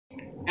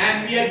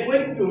and we are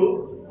going to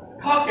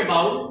talk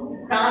about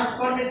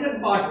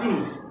transformation part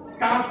 2.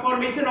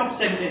 Transformation of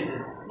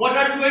sentences. What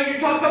are we going to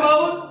talk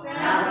about?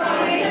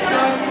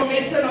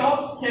 Transformation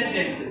of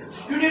sentences.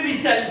 Today we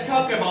shall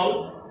talk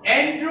about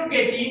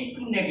interrogative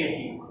to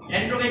negative.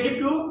 Interrogative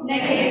to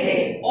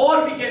negative.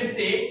 Or we can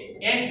say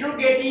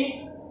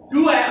interrogative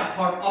to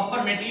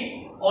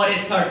affirmative or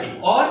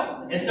assertive.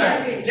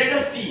 Let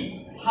us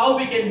see how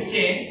we can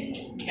change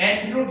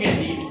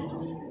interrogative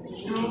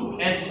to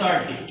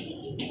assertive.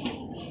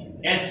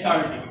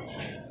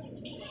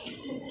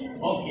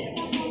 Okay.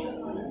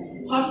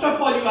 First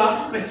of all, you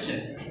ask question.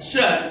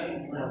 Sir,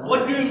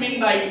 what do you mean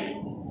by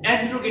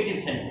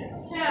interrogative sentence?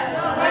 Sir,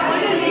 what do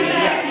you mean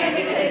by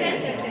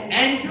interrogative sentence?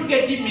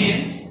 Interrogative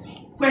means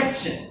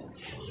question.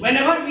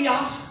 Whenever we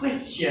ask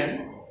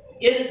question,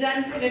 it is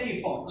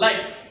interrogative form.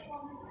 Like,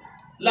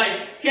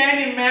 can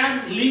a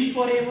man live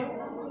forever?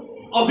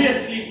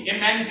 Obviously, a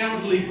man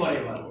cannot live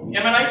forever.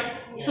 Am I right?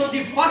 So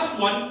the first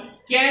one,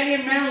 can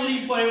a man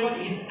live forever,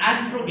 is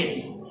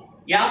interrogative.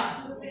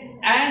 Yeah?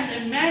 And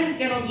a man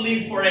cannot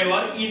live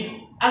forever is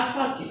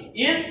assertive.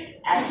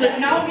 So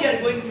now we are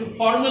going to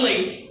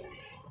formulate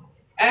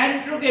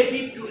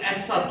interrogative to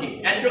assertive.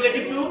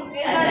 Interrogative to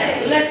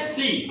assertive. Let's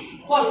see.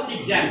 First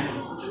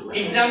example.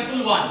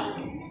 Example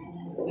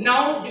 1.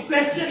 Now the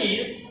question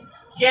is,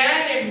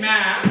 can a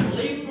man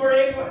live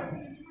forever?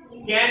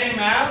 Can a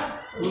man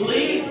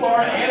live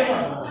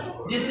forever?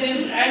 This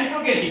is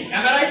interrogative.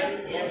 Am I right?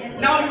 Yes.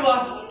 Now you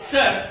ask,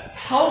 sir,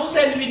 how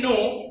shall we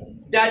know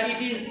that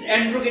it is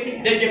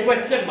interrogative? There is a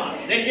question mark.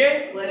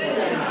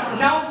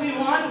 Now we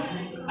want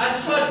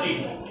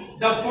assertive.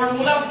 The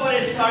formula for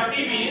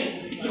assertive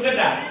is, look at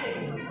that.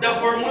 The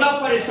formula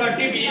for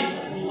assertive is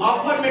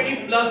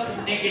affirmative plus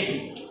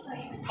negative.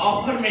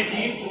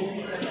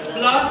 Affirmative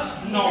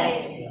plus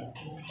not.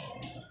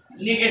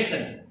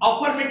 Negation.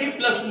 Affirmative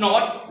plus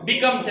not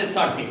becomes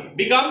assertive.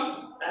 Becomes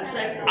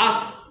Assertive.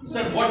 ask.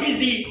 Sir, what is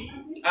the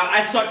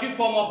assertive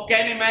form of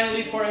can a man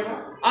live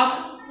forever? Ask.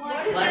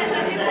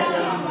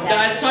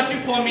 The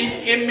assertive form is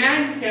a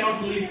man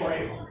cannot live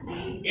forever.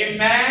 A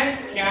man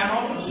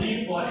cannot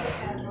live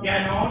forever.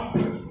 Cannot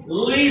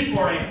live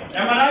forever.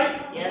 Am I right?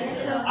 Yes,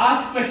 sir.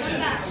 Ask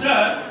question.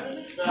 Sir,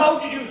 how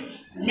did you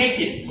make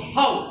it?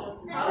 How?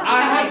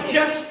 I have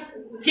just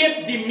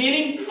kept the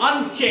meaning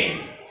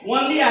unchanged.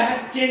 Only I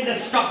have changed the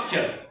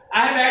structure.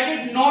 I have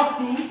added not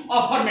to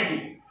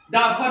affirmative. The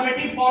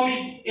affirmative form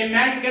is a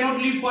man cannot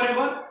live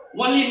forever.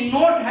 Only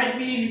not has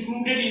been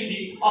included in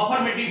the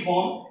affirmative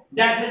form.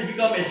 That has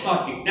become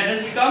assertive. That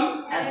has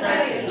become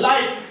Assertive.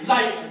 Like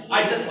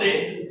I just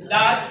say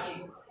that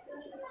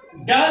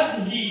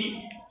does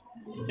he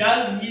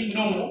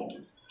know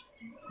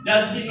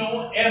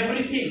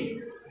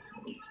everything?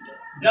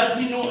 Does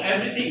he know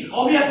everything?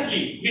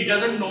 Obviously, he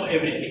doesn't know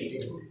everything.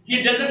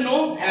 He doesn't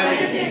know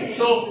everything.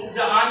 So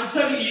the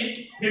answer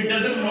is he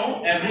doesn't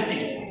know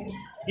everything.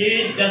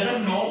 He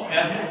doesn't know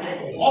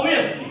everything.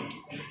 Obviously,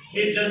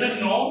 he doesn't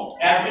know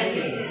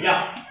everything.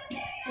 Yeah.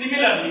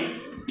 Similarly,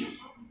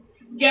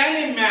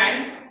 can a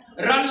man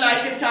run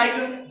like a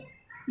tiger?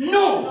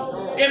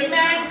 No. A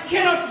man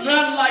cannot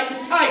run like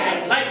a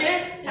tiger. Like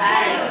a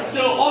Tiger.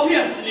 So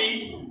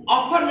obviously,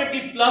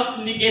 affirmative plus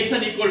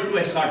negation equal to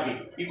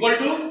assertive. Equal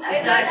to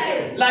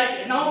Assertive.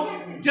 like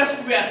now,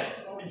 just we are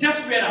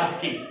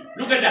asking.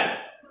 Look at that.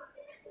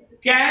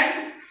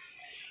 Can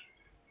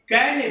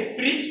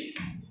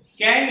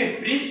a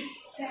priest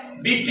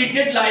be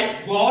treated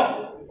like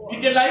God?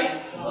 Treated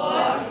like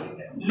God.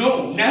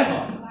 no,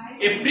 never.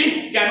 A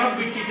priest cannot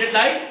be treated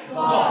like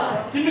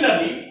God.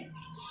 Similarly,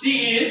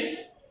 she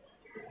is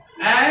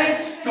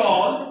as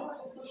tall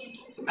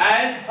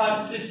as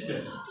her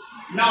sister.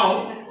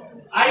 Now,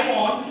 I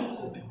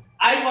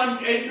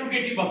want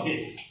interrogative of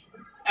this.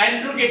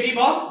 Interrogative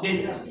of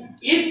this.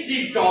 Is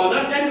she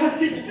taller than her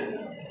sister?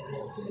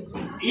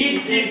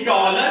 Is she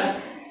taller?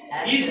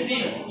 Is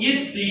she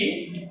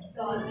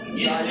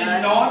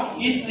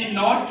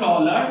not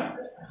taller?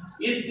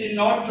 Is she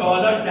not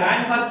taller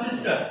than her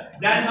sister?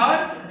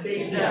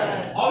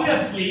 Sister.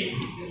 Obviously,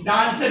 the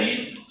answer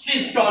is she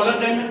is taller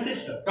than her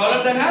sister.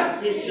 Taller than her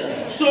Sister.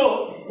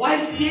 So,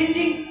 while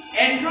changing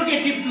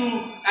interrogative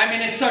to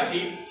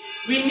assertive,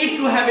 we need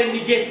to have a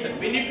negation.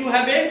 We need to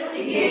have a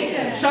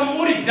Negation. some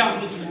more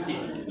examples we'll see.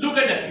 Look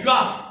at that. You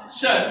ask,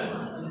 sir,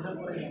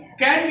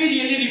 can we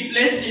really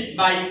replace it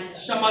by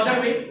some other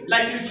way?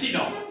 Like you see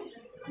now.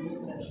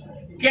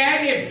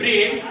 Can a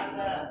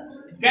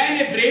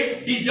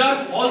brave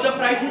deserve all the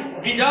prizes?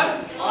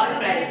 Deserve? All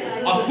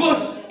prizes. Of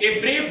course, a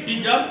brave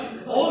deserves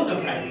all the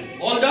prizes.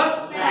 All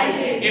the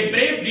Prizes. A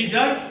brave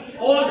deserves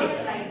all the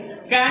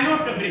prizes.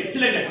 Cannot a brave.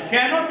 Select that.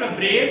 Cannot a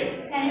brave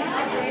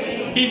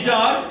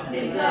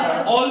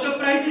deserve all the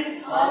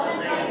prizes? All the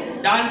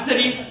prizes. The answer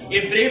is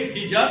a brave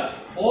deserves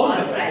all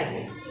the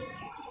prizes.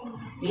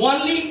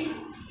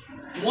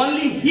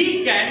 Only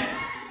he can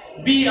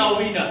be a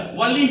winner.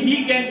 Only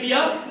he can be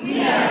a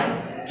Winner.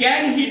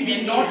 Can he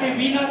be not a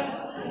winner?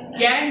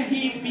 Can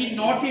he be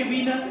not a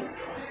winner?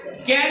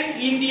 Can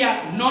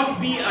India not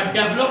be a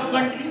developed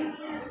country?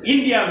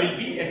 India will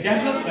be a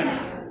developed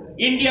country.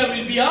 India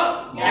will be a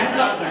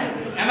developed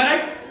country. Am I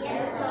right?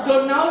 Yes.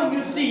 So now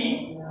you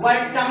see,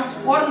 while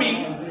transforming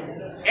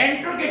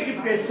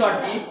interrogative to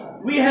assertive,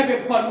 we have a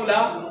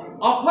formula: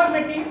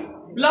 affirmative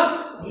plus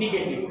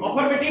negative.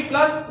 Affirmative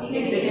plus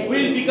Negative.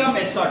 will become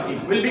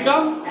assertive. Will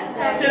become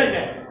Assertive. say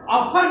that.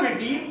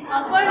 Affirmative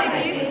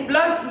Affirmative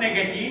plus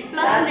negative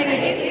plus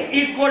negative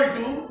equal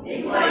to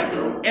equal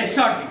to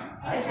assertive.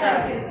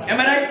 assertive. Am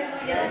I right?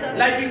 Yes, sir.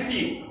 Like you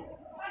see,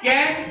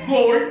 can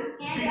gold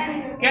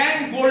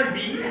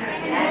be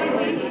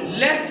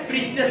less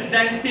precious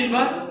than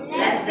silver?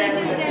 Less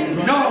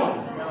precious. No.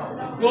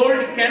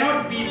 Gold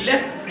cannot be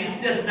less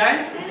precious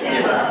than silver.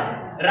 Silver.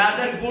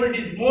 Rather, gold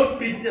is more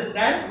precious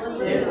than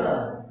silver.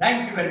 Silver.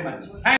 Thank you very much.